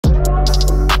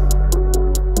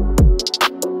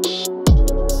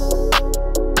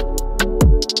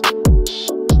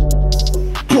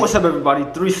What's up everybody,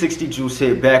 360 Juice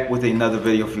here, back with another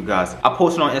video for you guys. I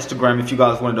posted on Instagram if you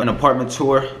guys wanted an apartment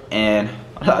tour, and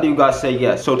a lot of you guys say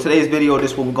yes. So today's video,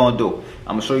 this is what we're gonna do.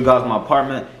 I'm gonna show you guys my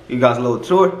apartment, give you guys a little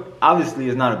tour. Obviously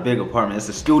it's not a big apartment, it's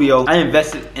a studio. I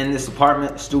invested in this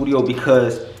apartment studio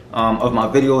because of my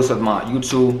videos, of my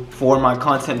YouTube, for my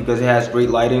content, because it has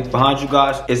great lighting. Behind you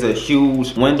guys is a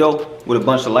huge window with a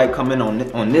bunch of light coming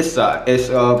on this side. It's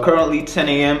currently 10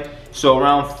 a.m. So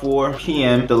around 4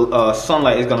 p.m. the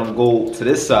sunlight is gonna go to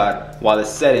this side while it's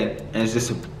setting, and it's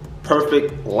just a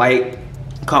perfect light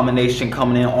combination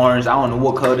coming in orange. I don't know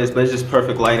what color it is, but it's just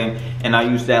perfect lighting, and I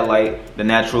use that light, the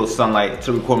natural sunlight,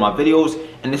 to record my videos.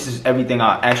 And this is everything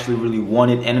I actually really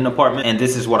wanted in an apartment, and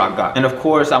this is what I got. And of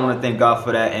course I want to thank God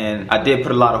for that, and I did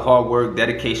put a lot of hard work,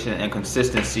 dedication, and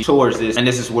consistency towards this, and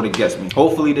this is what it gets me.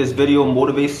 Hopefully this video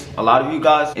motivates a lot of you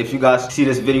guys. If you guys see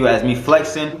this video as me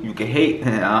flexing, you can hate.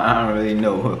 I don't really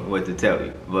know what to tell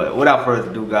you, but without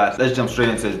further ado guys, let's jump straight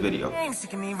into this video.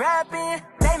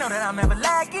 They know that I'm never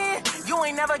lacking. You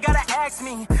ain't never gotta ask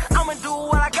me. I'ma do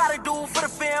what I gotta do for the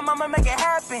fam. I'ma make it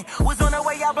happen. Was on the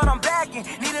way out, but I'm backing.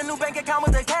 Need a new bank account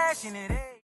with the cash in it.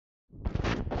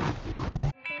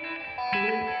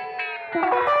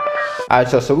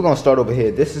 Alright, y'all, so we're gonna start over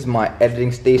here. This is my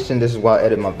editing station. This is where I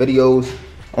edit my videos.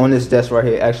 On this desk right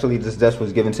here, actually this desk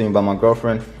was given to me by my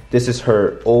girlfriend. This is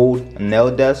her old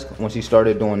nail desk when she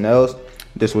started doing nails.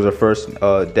 This was her first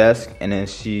desk, and then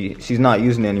she's not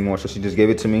using it anymore, so she just gave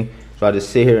it to me. So I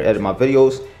just sit here and edit my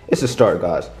videos. It's a start,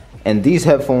 guys. And these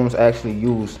headphones I actually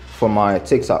use for my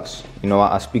TikToks. You know,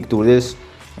 I speak through this,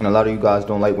 and a lot of you guys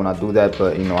don't like when I do that,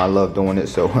 but you know, I love doing it,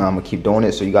 so I'm gonna keep doing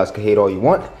it. So you guys can hate all you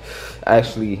want.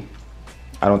 Actually,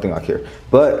 I don't think I care.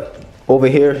 But over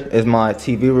here is my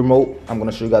TV remote. I'm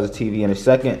gonna show you guys the TV in a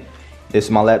second. This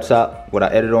is my laptop, what I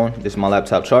edit on. This is my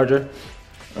laptop charger.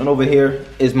 And over here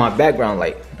is my background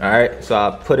light. All right, so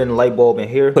I put in a light bulb in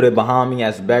here, put it behind me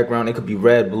as a background. It could be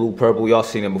red, blue, purple. Y'all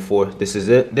seen it before. This is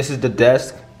it. This is the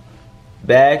desk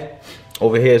bag.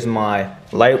 Over here is my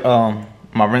light,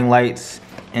 my ring lights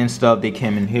and stuff. They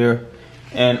came in here.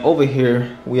 And over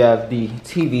here we have the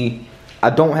TV. I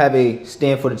don't have a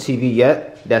stand for the TV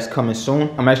yet. That's coming soon.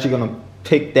 I'm actually gonna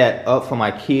pick that up from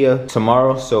IKEA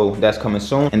tomorrow, so that's coming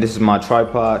soon. And this is my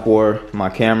tripod for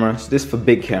my camera. So this is for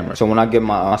big camera. So when I get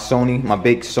my Sony, my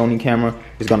big Sony camera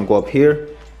is gonna go up here.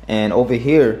 And over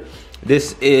here,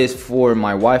 this is for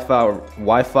my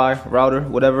Wi-Fi router,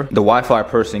 whatever. The Wi-Fi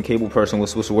person, cable person,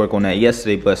 was supposed to work on that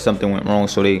yesterday, but something went wrong,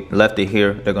 so they left it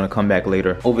here. They're gonna come back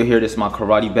later. Over here, this is my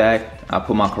karate bag. I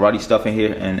put my karate stuff in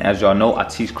here, and as y'all know, I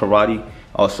teach karate. I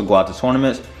also go out to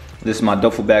tournaments. This is my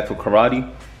duffel bag for karate.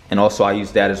 And also I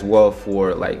use that as well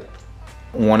for, like,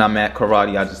 when I'm at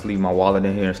karate, I just leave my wallet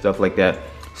in here and stuff like that.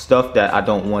 Stuff that I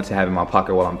don't want to have in my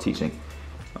pocket while I'm teaching.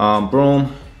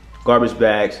 Broom, garbage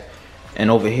bags,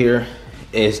 and over here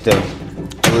is the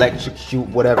electrocute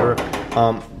whatever.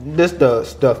 This the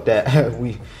stuff that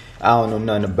I don't know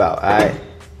nothing about, alright?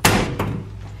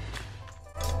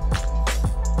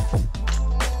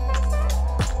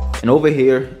 And over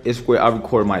here is where I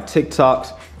record my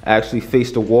TikToks. I actually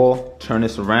face the wall, turn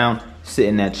this around, sit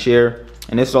in that chair.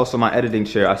 And this is also my editing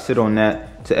chair. I sit on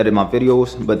that to edit my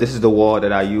videos, but this is the wall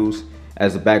that I use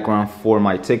as a background for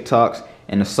my TikToks.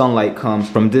 And the sunlight comes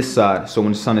from this side. So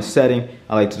when the sun is setting,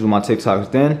 I like to do my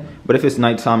TikToks then. But if it's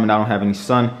nighttime and I don't have any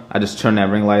sun, I just turn that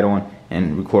ring light on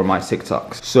and record my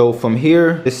TikToks. So from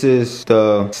here, this is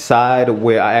the side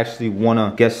where I actually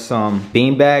wanna get some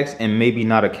bean bags, and maybe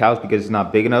not a couch because it's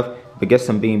not big enough, but get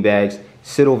some bean bags,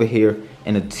 sit over here,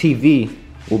 and the TV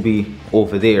will be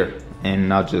over there,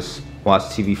 and I'll just watch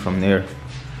TV from there.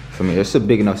 It's a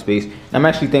big enough space. I'm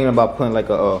actually thinking about putting like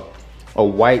a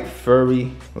white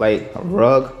furry, like a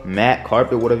rug, mat,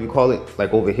 carpet, whatever you call it,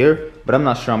 like over here, but I'm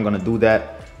not sure I'm gonna do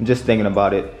that. I'm just thinking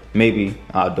about it. Maybe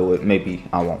I'll do it, maybe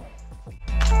I won't.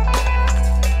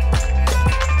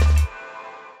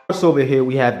 First over here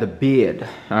we have the bed.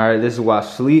 All right, this is where I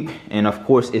sleep, and of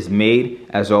course it's made,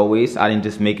 as always. I didn't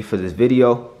just make it for this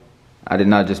video. I did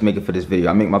not just make it for this video.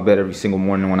 I make my bed every single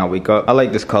morning when I wake up. I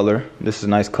like this color. This is a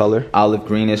nice color, olive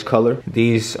greenish color.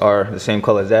 These are the same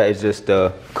color as that. It's just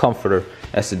the comforter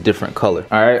that's a different color.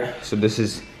 All right, so this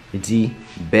is the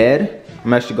bed.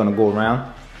 I'm actually gonna go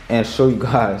around and show you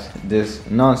guys this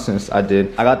nonsense I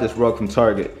did. I got this rug from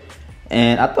Target,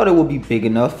 and I thought it would be big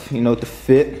enough, you know, to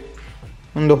fit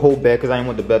on the whole bed, because I didn't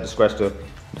want the bed to scratch the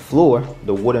floor,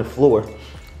 the wooden floor.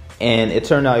 And it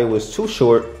turned out it was too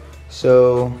short,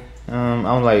 so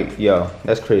I'm like, yo,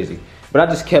 that's crazy. But I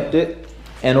just kept it.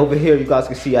 And over here, you guys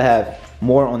can see I have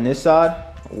more on this side,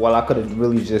 while I could have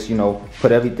really just, you know,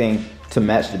 put everything to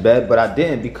match the bed, but I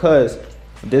didn't, because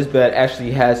This bed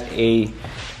actually has a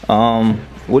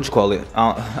what you call it?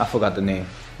 I forgot the name.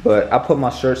 But I put my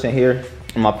shirts in here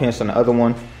and my pants on the other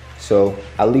one. So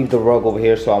I leave the rug over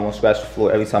here so I won't scratch the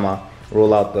floor every time I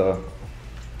roll out the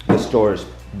storage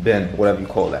bin, whatever you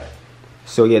call that.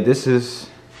 So yeah, this is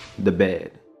the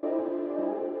bed.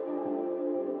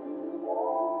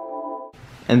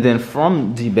 And then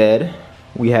from the bed,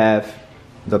 we have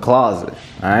the closet,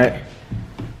 all right?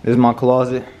 This is my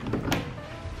closet.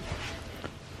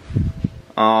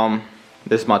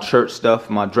 This is my church stuff,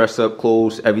 my dress up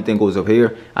clothes, everything goes up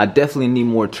here. I definitely need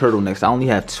more turtlenecks. I only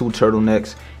have 2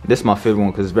 turtlenecks. This is my favorite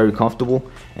one because it's very comfortable.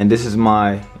 And this is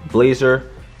my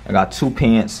blazer. I got 2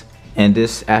 pants and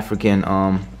this African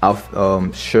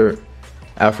shirt,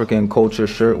 African culture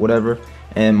shirt, whatever.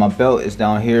 And my belt is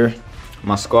down here,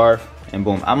 my scarf, and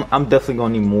boom. I'm definitely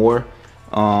gonna need more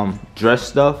dress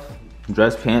stuff,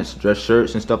 dress pants, dress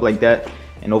shirts, and stuff like that.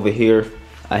 And over here,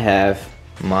 I have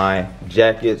my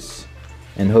jackets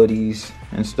and hoodies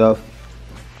and stuff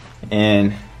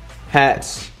and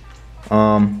hats.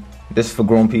 This is for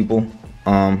grown people.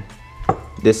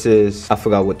 This is, I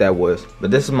forgot what that was,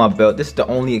 but this is my belt. This is the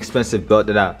only expensive belt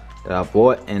that I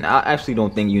bought, and I actually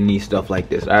don't think you need stuff like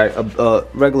this. All right, a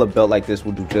regular belt like this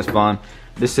will do just fine.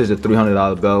 This is a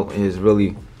 $300 belt. It is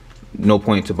really no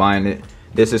point to buying it.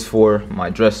 This is for my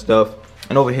dress stuff.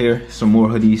 And over here, some more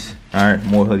hoodies. All right,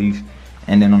 more hoodies.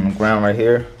 And then on the ground right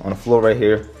here, on the floor right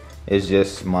here, is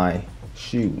just my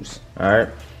shoes. All right,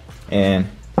 and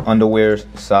underwears,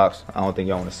 socks. I don't think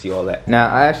y'all want to see all that. Now,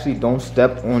 I actually don't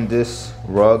step on this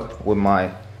rug with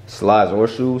my slides or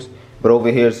shoes, but over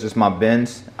here is just my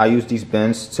bins. I use these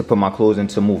bins to put my clothes in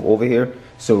to move over here.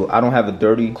 So I don't have a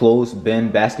dirty clothes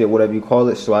bin, basket, whatever you call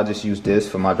it. So I just use this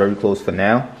for my dirty clothes for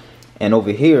now. And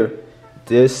over here,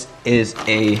 this is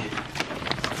a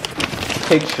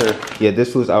picture. Yeah,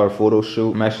 this was our photo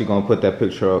shoot. I'm actually gonna put that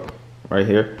picture up right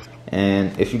here.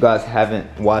 And if you guys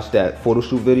haven't watched that photo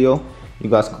shoot video, you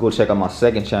guys can go check out my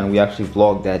second channel. We actually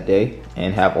vlogged that day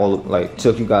and have all like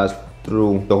took you guys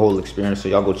through the whole experience, so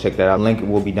y'all go check that out. Link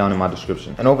will be down in my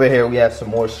description. And over here we have some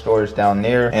more storage down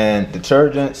there, and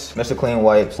detergents, Mr. Clean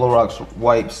wipes, Clorox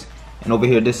wipes. And over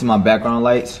here, this is my background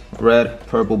lights, red,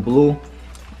 purple, blue.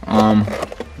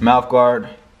 Mouth guard,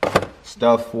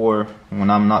 stuff for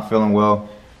when I'm not feeling well.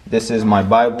 This is my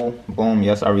Bible. Boom,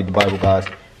 yes, I read the Bible, guys.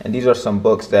 And these are some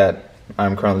books that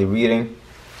I'm currently reading.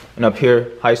 And up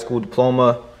here, high school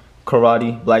diploma,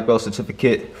 karate, black belt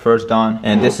certificate, first dan.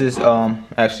 And this is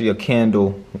actually a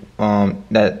candle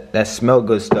that smell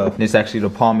good stuff. This is actually the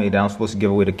pomade that I'm supposed to give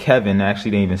away to Kevin. I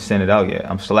actually didn't even send it out yet.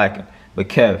 I'm slacking. But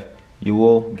Kev, you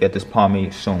will get this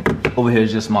pomade soon. Over here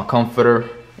is just my comforter.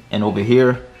 And over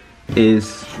here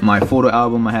is my photo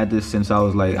album. I had this since I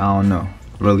was like, I don't know,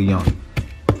 really young.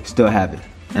 Still have it.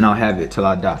 And I'll have it till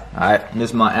I die. Alright,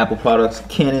 this is my Apple products,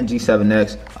 Canon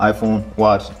G7X, iPhone,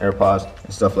 watch, AirPods,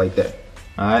 and stuff like that.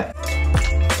 Alright.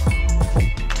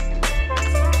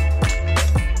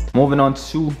 Moving on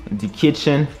to the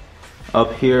kitchen.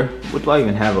 Up here, what do I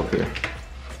even have up here?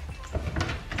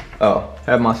 Oh,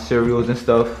 I have my cereals and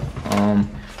stuff.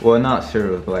 Well, not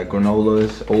cereals, but like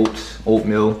granolas, oats,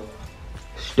 oatmeal,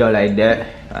 stuff like that.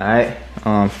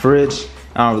 Alright. Fridge,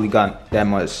 I don't really got that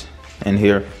much in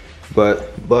here.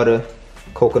 But butter,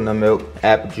 coconut milk,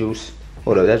 apple juice.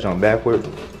 Hold up, that's on backwards.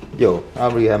 Yo, I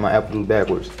already have my apple juice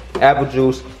backwards. Apple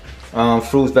juice,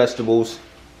 fruits, vegetables,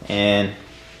 and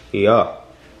yeah.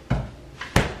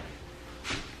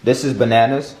 This is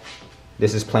bananas.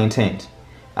 This is plantains.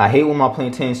 I hate when my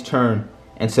plantains turn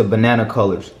into banana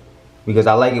colors because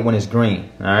I like it when it's green.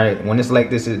 All right, when it's like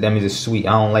this, that means it's sweet.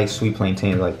 I don't like sweet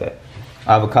plantains like that.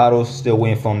 Avocados, still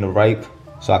waiting for them to ripe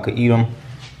so I could eat them.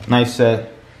 Nice set.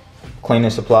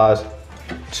 Cleaning supplies,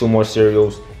 2 more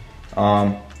cereals,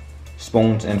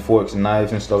 spoons and forks and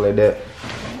knives and stuff like that.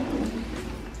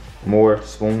 More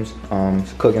spoons,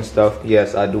 cooking stuff.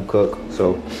 Yes, I do cook,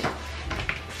 so.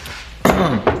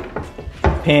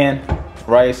 Pan,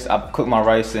 rice, I cook my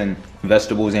rice and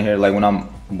vegetables in here. Like when I'm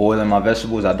boiling my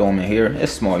vegetables, I do them in here.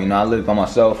 It's small, you know, I live by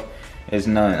myself. It's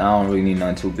none, I don't really need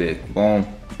nothing too big. Boom,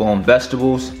 boom,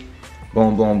 vegetables,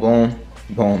 boom, boom, boom,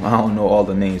 boom. I don't know all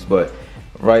the names, but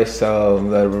rice, y'all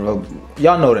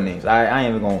know the names. I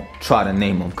ain't even gonna try to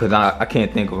name them because I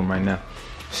can't think of them right now.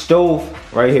 Stove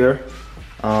right here.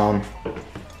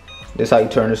 This how you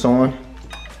turn this on.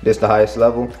 This the highest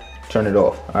level. Turn it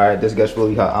off. All right, this gets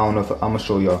really hot. I don't know if I'm gonna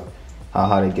show y'all how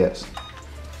hot it gets.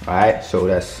 All right, so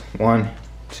that's 1,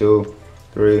 2,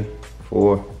 3,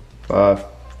 4, 5,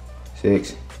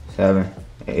 6, 7,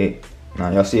 8,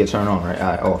 9. Y'all see it turn on, right?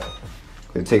 All right, off.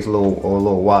 It takes a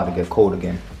little while to get cold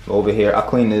again. Over here, I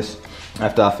clean this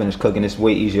after I finish cooking. It's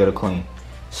way easier to clean.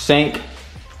 Sink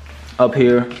up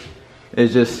here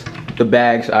is just the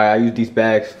bags. I use these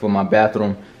bags for my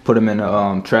bathroom. Put them in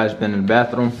the trash bin in the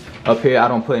bathroom. Up here, I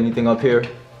don't put anything up here.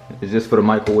 It's just for the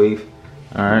microwave.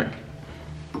 All right.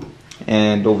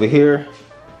 And over here,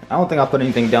 I don't think I put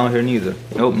anything down here neither.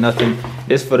 Nope, nothing.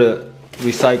 It's for the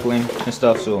recycling and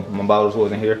stuff, so my bottles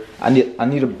wasn't here. I need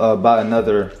to buy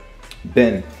another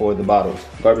bin for the bottles.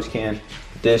 Garbage can,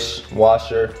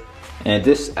 dishwasher, and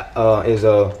this is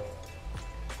a,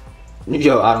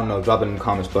 I don't know, drop it in the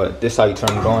comments, but this is how you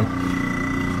turn it on.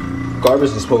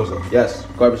 Garbage disposal, yes,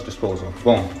 garbage disposal,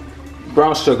 boom.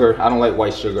 Brown sugar, I don't like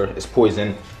white sugar, it's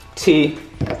poison. Tea,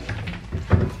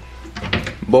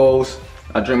 bowls,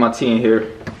 I drink my tea in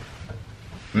here.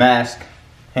 Mask,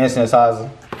 hand sanitizer,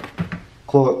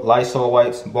 Lysol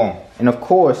wipes, boom. And of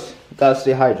course, you gotta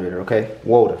stay hydrated, okay?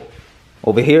 Water.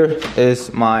 Over here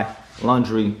is my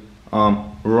laundry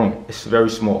room. It's very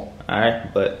small, all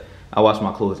right? But I wash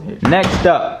my clothes in here. Next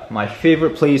up, my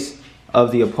favorite place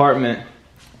of the apartment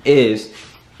is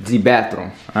the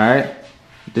bathroom, all right?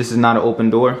 This is not an open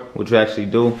door. What you actually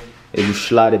do is you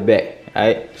slide it back, all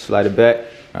right? Slide it back,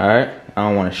 all right? I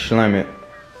don't wanna slam it,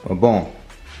 but boom.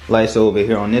 Lights over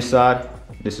here on this side.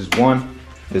 This is 1,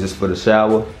 this is for the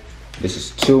shower. This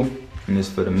is 2, and this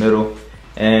is for the middle.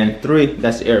 And 3,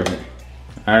 that's the air vent.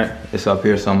 All right, it's up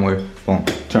here somewhere. Boom,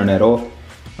 turn that off.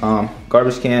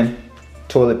 Garbage can,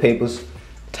 toilet papers,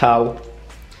 towel,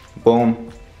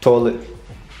 boom, toilet,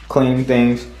 cleaning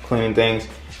things.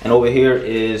 And over here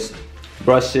is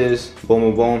brushes, boom,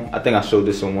 boom, boom. I think I showed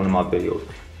this in one of my videos.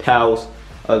 Towels,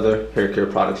 other hair care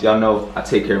products. Y'all know I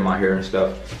take care of my hair and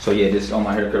stuff. So yeah, this is all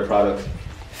my hair care products.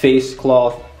 Face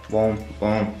cloth, boom,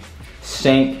 boom.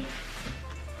 Sink,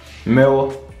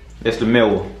 mirror, it's the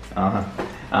mirror. I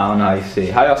don't know how you say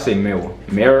it. How y'all say mirror?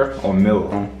 Mirror or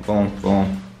mirror? Boom,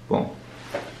 boom, boom.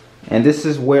 And this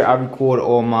is where I record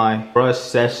all my brush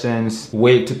sessions,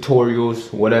 wave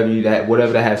tutorials,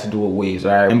 whatever that has to do with waves,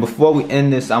 all right? And before we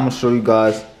end this, I'm gonna show you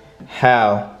guys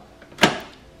how,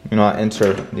 I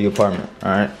enter the apartment,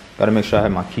 all right? Gotta make sure I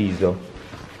have my keys though.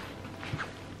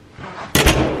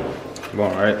 Boom,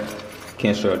 all right?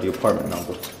 Can't show out the apartment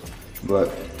number,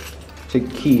 but take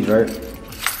the keys, right?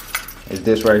 It's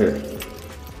this right here.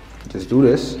 Just do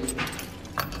this.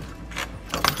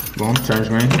 Boom, turn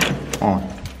screen on.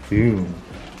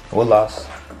 Voila.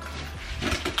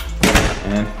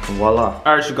 And voila.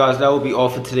 Alright, you guys, that will be all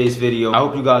for today's video. I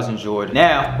hope you guys enjoyed.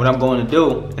 Now, what I'm going to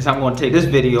do is I'm going to take this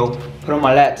video, put it on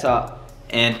my laptop,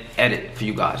 and edit for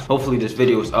you guys. Hopefully this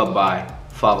video is up by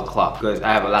 5 o'clock because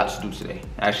I have a lot to do today.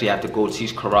 I actually have to go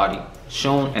teach karate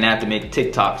soon, and I have to make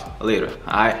TikToks later.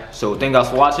 Alright, so thank you guys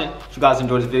for watching. If you guys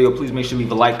enjoyed this video, please make sure you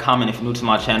leave a like, comment. If you're new to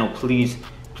my channel, please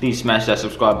smash that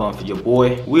subscribe button for your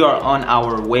boy. We are on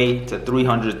our way to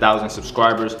 300,000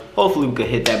 subscribers. Hopefully we could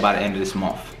hit that by the end of this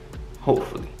month.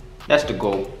 Hopefully. That's the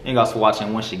goal. Thank you guys for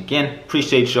watching once again.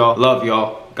 Appreciate y'all. Love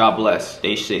y'all. God bless.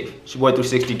 Stay safe. It's your boy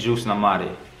 360 Juice, and I'm out of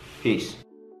here. Peace.